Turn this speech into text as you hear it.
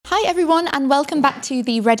Hi everyone, and welcome back to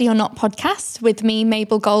the Ready or Not podcast with me,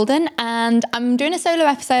 Mabel Golden, and I'm doing a solo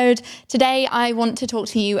episode. Today I want to talk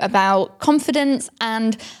to you about confidence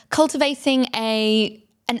and cultivating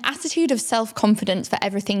an attitude of self-confidence for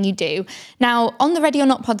everything you do. Now, on the Ready or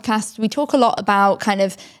Not podcast, we talk a lot about kind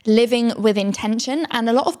of living with intention, and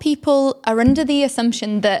a lot of people are under the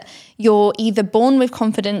assumption that you're either born with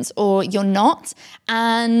confidence or you're not.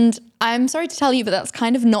 And I'm sorry to tell you, but that's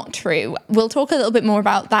kind of not true. We'll talk a little bit more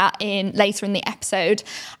about that later in the episode.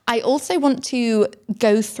 I also want to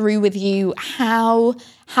go through with you how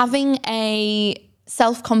having a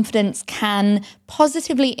self-confidence can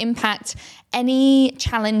positively impact any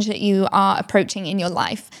challenge that you are approaching in your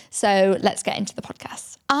life. So let's get into the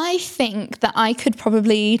podcast. I think that I could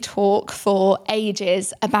probably talk for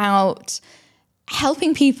ages about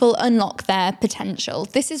helping people unlock their potential.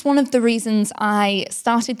 This is one of the reasons I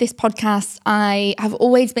started this podcast. I have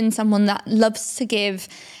always been someone that loves to give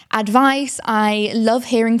advice. I love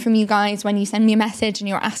hearing from you guys when you send me a message and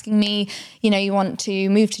you're asking me, you want to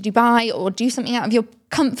move to Dubai or do something out of your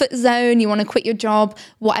comfort zone, you want to quit your job,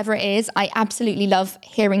 whatever it is. I absolutely love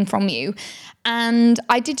hearing from you. And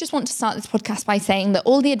I did just want to start this podcast by saying that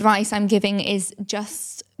all the advice I'm giving is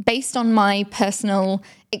just based on my personal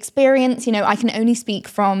experience. I can only speak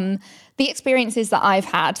from the experiences that I've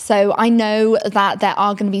had. So I know that there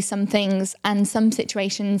are going to be some things and some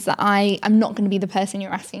situations that I am not going to be the person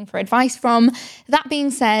you're asking for advice from. That being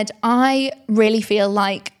said, I really feel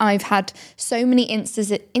like I've had so many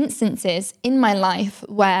instances in my life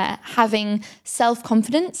where having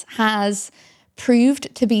self-confidence has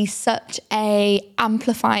proved to be such a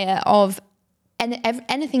amplifier of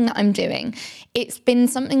anything that I'm doing. It's been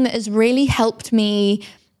something that has really helped me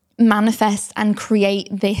manifest and create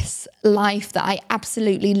this life that I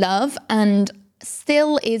absolutely love, and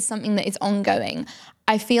still is something that is ongoing.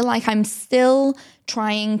 I feel like I'm still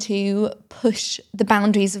trying to push the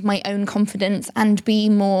boundaries of my own confidence and be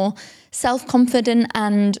more self-confident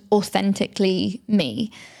and authentically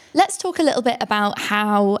me. Let's talk a little bit about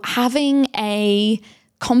how having a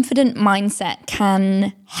confident mindset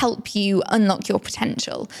can help you unlock your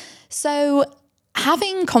potential. So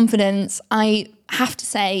having confidence, I have to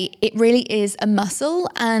say, it really is a muscle.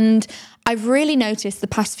 And I've really noticed the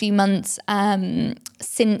past few months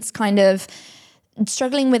since kind of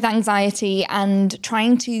struggling with anxiety and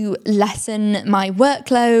trying to lessen my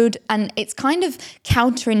workload. And it's kind of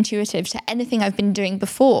counterintuitive to anything I've been doing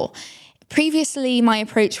before. Previously, my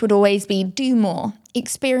approach would always be do more,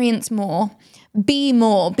 experience more, be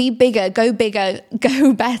bigger, go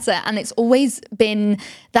better. And it's always been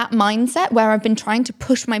that mindset where I've been trying to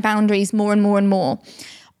push my boundaries more and more and more.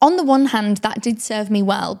 On the one hand, that did serve me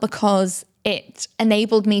well because it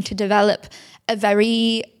enabled me to develop a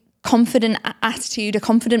very confident attitude, a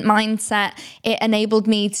confident mindset. It enabled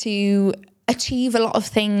me to achieve a lot of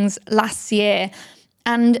things last year.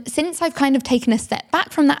 And since I've kind of taken a step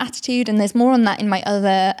back from that attitude, and there's more on that in my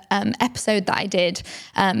other episode that I did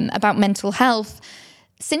about mental health,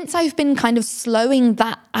 since I've been kind of slowing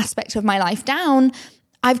that aspect of my life down,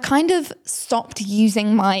 I've kind of stopped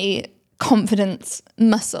using my confidence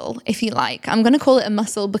muscle, if you like. I'm going to call it a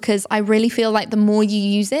muscle because I really feel like the more you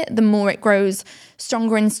use it, the more it grows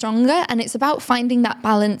stronger and stronger. And it's about finding that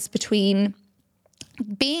balance between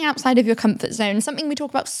being outside of your comfort zone, something we talk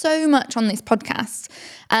about so much on this podcast.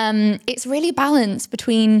 It's really balanced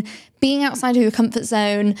between being outside of your comfort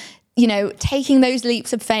zone, taking those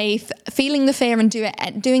leaps of faith, feeling the fear and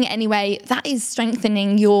doing it anyway. That is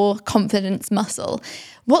strengthening your confidence muscle.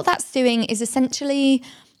 What that's doing is essentially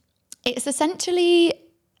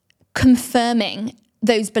confirming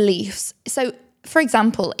those beliefs. So, for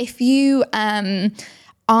example, if you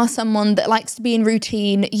are someone that likes to be in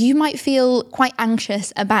routine, you might feel quite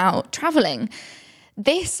anxious about traveling.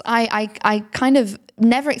 This, I kind of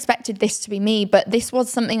never expected this to be me, but this was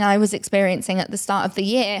something I was experiencing at the start of the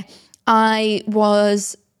year. I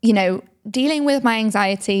was, dealing with my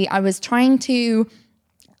anxiety. I was trying to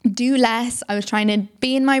do less. I was trying to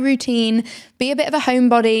be in my routine, be a bit of a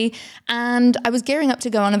homebody, and I was gearing up to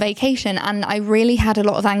go on a vacation, and I really had a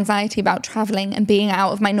lot of anxiety about traveling and being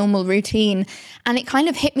out of my normal routine. And it kind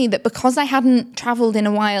of hit me that because I hadn't traveled in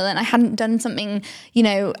a while and I hadn't done something,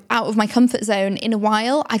 out of my comfort zone in a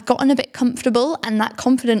while, I'd gotten a bit comfortable, and that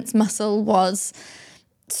confidence muscle was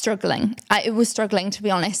struggling. It was struggling, to be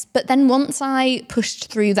honest. But then once I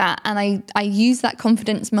pushed through that and I used that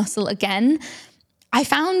confidence muscle again, I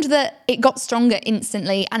found that it got stronger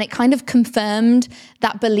instantly, and it kind of confirmed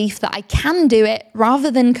that belief that I can do it rather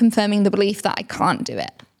than confirming the belief that I can't do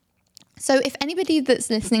it. So if anybody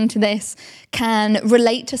that's listening to this can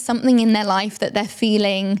relate to something in their life that they're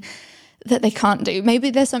feeling that they can't do.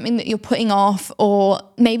 Maybe there's something that you're putting off, or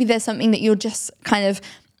maybe there's something that you're just kind of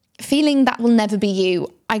feeling that will never be you.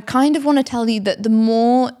 I kind of want to tell you that the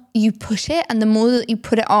more you push it and the more that you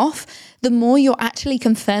put it off, the more you're actually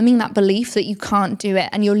confirming that belief that you can't do it,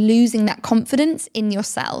 and you're losing that confidence in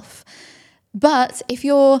yourself. But if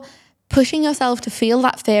you're pushing yourself to feel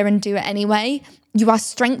that fear and do it anyway, you are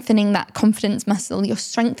strengthening that confidence muscle. You're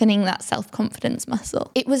strengthening that self-confidence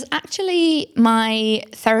muscle. It was actually my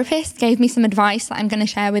therapist gave me some advice that I'm going to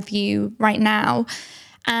share with you right now.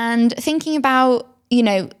 And thinking about,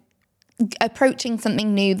 approaching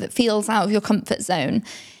something new that feels out of your comfort zone,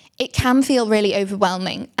 it can feel really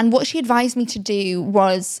overwhelming. And what she advised me to do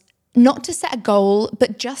was not to set a goal,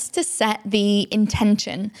 but just to set the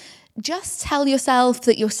intention. Just tell yourself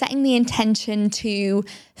that you're setting the intention to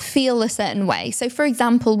feel a certain way. So for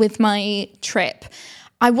example, with my trip,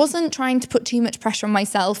 I wasn't trying to put too much pressure on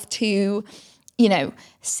myself to,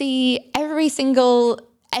 see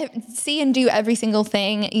and do every single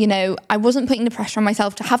thing. I wasn't putting the pressure on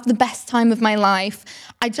myself to have the best time of my life.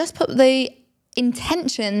 I just put the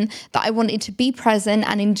intention that I wanted to be present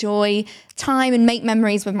and enjoy time and make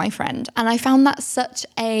memories with my friend. And I found that such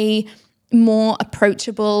a more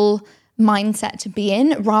approachable mindset to be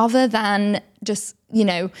in, rather than just,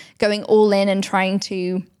 going all in and trying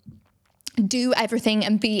to do everything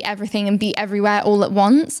and be everywhere all at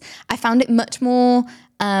once. I found it much more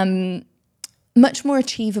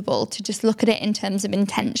achievable to just look at it in terms of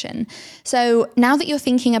intention. So now that you're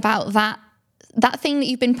thinking about that thing that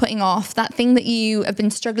you've been putting off, that thing that you have been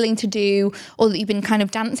struggling to do, or that you've been kind of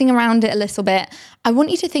dancing around it a little bit, I want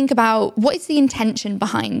you to think about what is the intention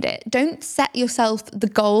behind it. Don't set yourself the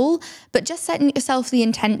goal, but just set yourself the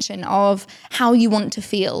intention of how you want to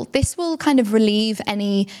feel. This will kind of relieve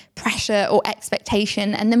any pressure or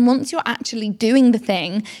expectation. And then once you're actually doing the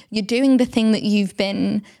thing, you're doing the thing that you've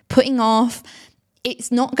been putting off,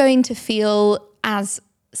 it's not going to feel as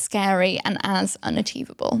scary and as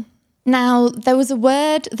unachievable. Now, there was a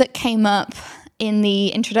word that came up in the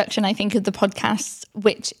introduction, I think, of the podcast,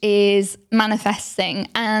 which is manifesting.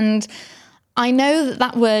 And I know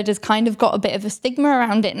that word has kind of got a bit of a stigma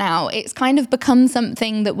around it now. It's kind of become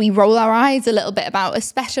something that we roll our eyes a little bit about,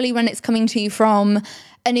 especially when it's coming to you from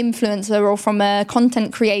an influencer or from a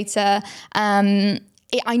content creator. I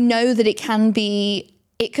know that it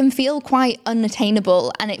can feel quite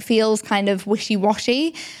unattainable, and it feels kind of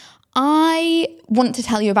wishy-washy. I want to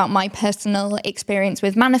tell you about my personal experience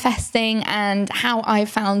with manifesting and how I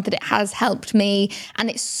found that it has helped me. And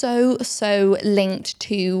it's so linked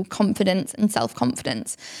to confidence and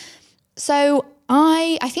self-confidence. So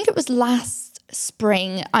I think it was last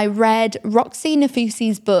spring, I read Roxy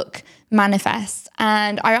Nafusi's book, Manifest.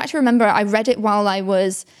 And I actually remember I read it while I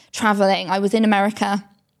was traveling. I was in America.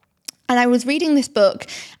 And I was reading this book.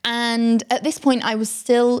 And at this point, I was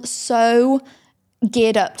still so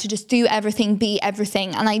geared up to just do everything, be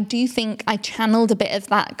everything. And I do think I channeled a bit of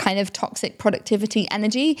that kind of toxic productivity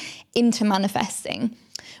energy into manifesting.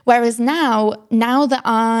 Whereas now that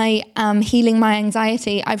I am healing my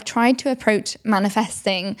anxiety, I've tried to approach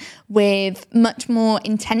manifesting with much more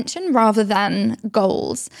intention rather than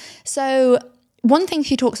goals. So one thing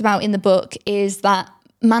she talks about in the book is that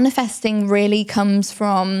manifesting really comes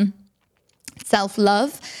from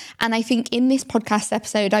self-love. And I think in this podcast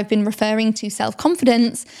episode, I've been referring to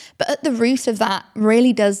self-confidence, but at the root of that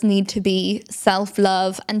really does need to be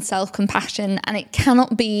self-love and self-compassion. And it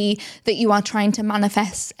cannot be that you are trying to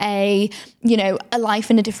manifest a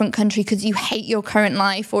life in a different country because you hate your current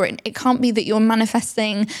life, or it can't be that you're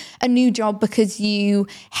manifesting a new job because you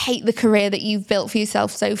hate the career that you've built for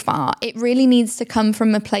yourself so far. It really needs to come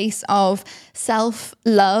from a place of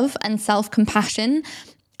self-love and self-compassion.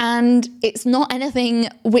 And it's not anything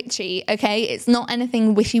witchy, okay? It's not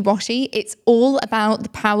anything wishy-washy. It's all about the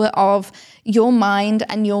power of your mind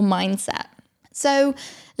and your mindset. So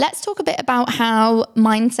let's talk a bit about how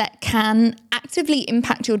mindset can actively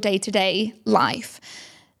impact your day-to-day life.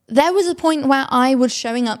 There was a point where I was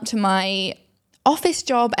showing up to my office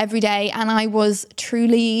job every day and I was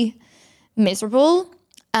truly miserable.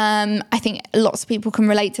 I think lots of people can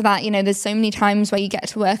relate to that. There's so many times where you get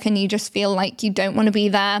to work and you just feel like you don't want to be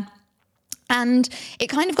there. And it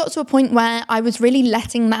kind of got to a point where I was really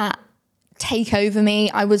letting that take over me.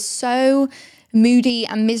 I was so moody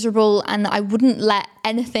and miserable, and I wouldn't let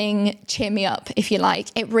anything cheer me up, if you like.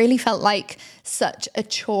 It really felt like such a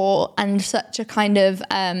chore and such a kind of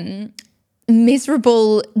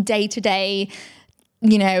miserable day-to-day,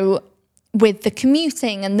 with the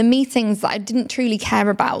commuting and the meetings that I didn't truly care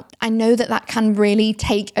about. I know that can really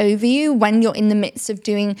take over you when you're in the midst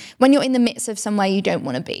of somewhere you don't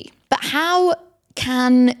want to be. But how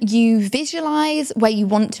can you visualize where you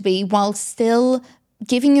want to be while still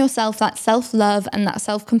giving yourself that self-love and that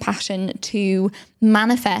self-compassion to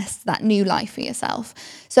manifest that new life for yourself?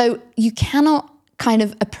 So you cannot kind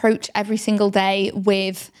of approach every single day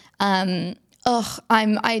with, I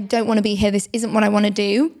don't want to be here. This isn't what I want to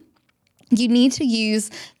do. You need to use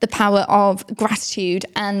the power of gratitude,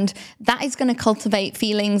 and that is going to cultivate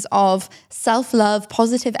feelings of self-love,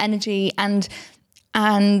 positive energy, and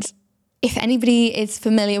if anybody is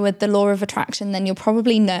familiar with the law of attraction, then you'll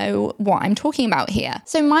probably know what I'm talking about here.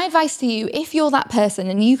 So my advice to you, if you're that person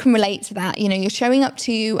and you can relate to that, you're showing up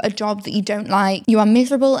to a job that you don't like, you are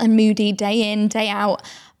miserable and moody day in, day out,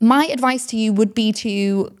 my advice to you would be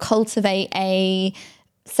to cultivate a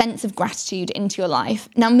sense of gratitude into your life.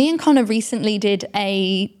 Now, me and Connor recently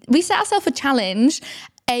we set ourselves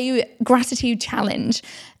a gratitude challenge.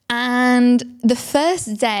 And the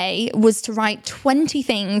first day was to write 20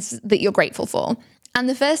 things that you're grateful for. And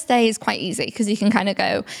the first day is quite easy because you can kind of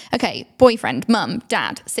go, okay, boyfriend, mum,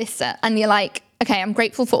 dad, sister. And you're like, okay, I'm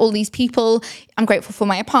grateful for all these people. I'm grateful for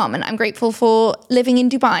my apartment. I'm grateful for living in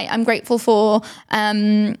Dubai. I'm grateful for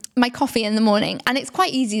my coffee in the morning. And it's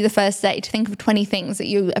quite easy the first day to think of 20 things that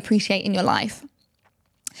you appreciate in your life.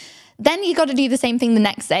 Then you got to do the same thing the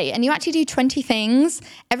next day, and you actually do 20 things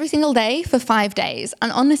every single day for 5 days.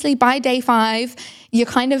 And honestly, by day 5, you're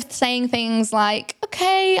kind of saying things like,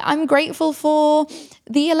 okay, I'm grateful for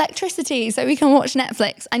the electricity so we can watch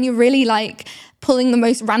Netflix. And you're really like pulling the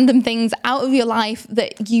most random things out of your life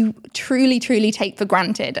that you truly, truly take for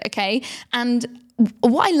granted, okay? And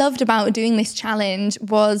what I loved about doing this challenge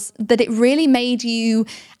was that it really made you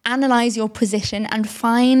analyze your position and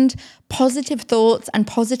find positive thoughts and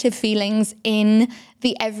positive feelings in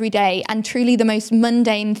the everyday and truly the most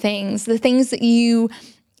mundane things, the things that you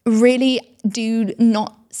really do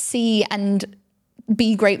not see and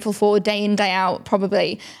be grateful for day in, day out,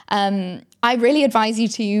 probably. I really advise you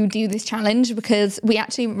to do this challenge because we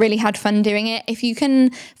actually really had fun doing it. If you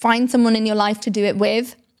can find someone in your life to do it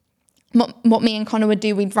with, what me and Connor would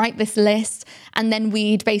do, we'd write this list and then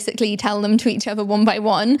we'd basically tell them to each other one by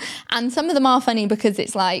one. And some of them are funny because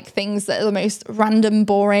it's like things that are the most random,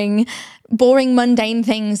 boring, mundane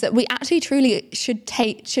things that we actually truly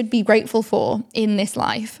should be grateful for in this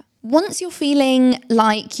life. Once you're feeling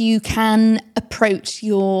like you can approach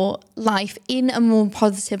your life in a more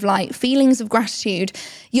positive light, feelings of gratitude,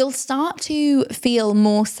 you'll start to feel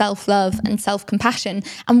more self-love and self-compassion.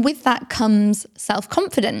 And with that comes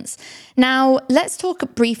self-confidence. Now, let's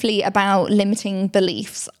talk briefly about limiting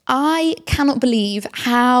beliefs. I cannot believe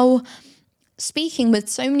how, speaking with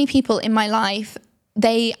so many people in my life,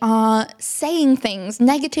 they are saying things,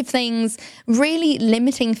 negative things, really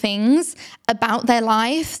limiting things about their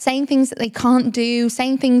life, saying things that they can't do,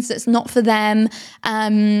 saying things that's not for them.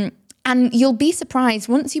 And you'll be surprised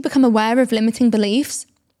once you become aware of limiting beliefs,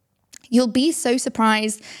 you'll be so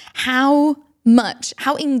surprised how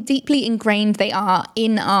deeply ingrained they are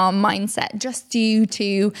in our mindset just due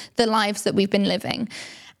to the lives that we've been living.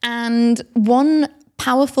 And one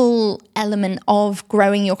powerful element of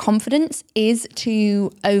growing your confidence is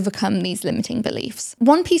to overcome these limiting beliefs.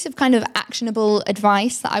 One piece of kind of actionable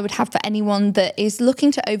advice that I would have for anyone that is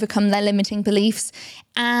looking to overcome their limiting beliefs,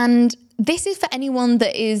 and this is for anyone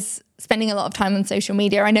that is spending a lot of time on social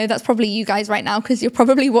media. I know that's probably you guys right now because you're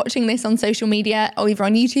probably watching this on social media or either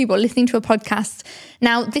on YouTube or listening to a podcast.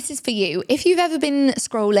 Now, this is for you. If you've ever been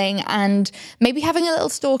scrolling and maybe having a little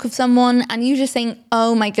stalk of someone and you just think,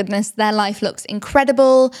 oh my goodness, their life looks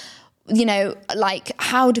incredible, like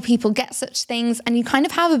how do people get such things? And you kind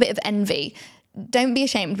of have a bit of envy. Don't be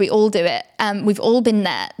ashamed. We all do it. We've all been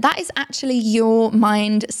there. That is actually your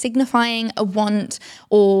mind signifying a want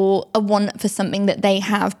for something that they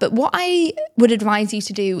have. But what I would advise you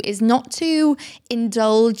to do is not to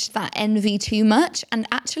indulge that envy too much and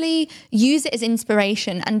actually use it as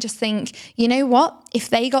inspiration and just think, you know what? If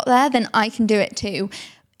they got there, then I can do it too.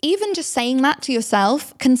 Even just saying that to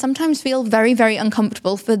yourself can sometimes feel very, very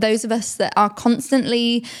uncomfortable for those of us that are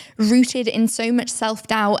constantly rooted in so much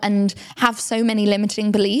self-doubt and have so many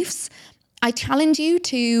limiting beliefs. I challenge you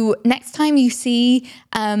to, next time you see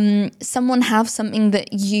someone have something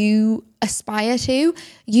that you aspire to,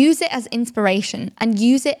 use it as inspiration and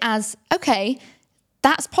use it as, okay,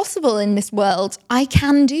 that's possible in this world. I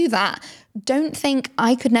can do that. Don't think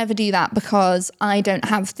I could never do that because I don't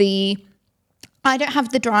have the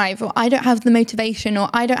drive, or I don't have the motivation, or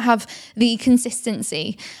I don't have the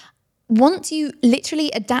consistency. Once you literally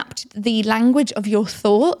adapt the language of your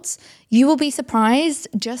thoughts, you will be surprised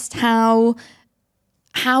just how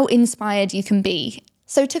inspired you can be.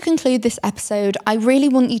 So to conclude this episode, I really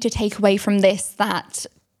want you to take away from this that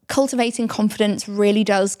cultivating confidence really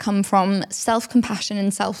does come from self-compassion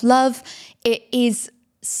and self-love. It is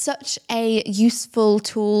such a useful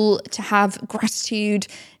tool to have gratitude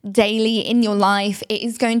daily in your life. It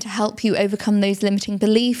is going to help you overcome those limiting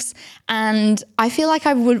beliefs. And I feel like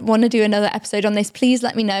I would want to do another episode on this. Please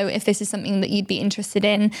let me know if this is something that you'd be interested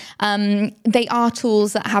in. They are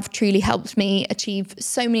tools that have truly helped me achieve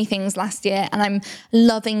so many things last year. And I'm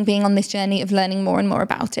loving being on this journey of learning more and more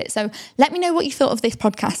about it. So let me know what you thought of this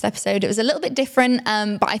podcast episode. It was a little bit different,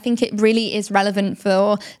 but I think it really is relevant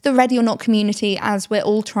for the Ready or Not community as we're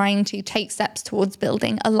all trying to take steps towards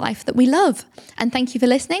building a life that we love. And thank you for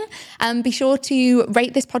listening. Be sure to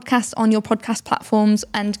rate this podcast on your podcast platforms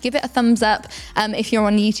and give it a thumbs up if you're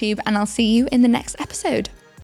on YouTube, and I'll see you in the next episode.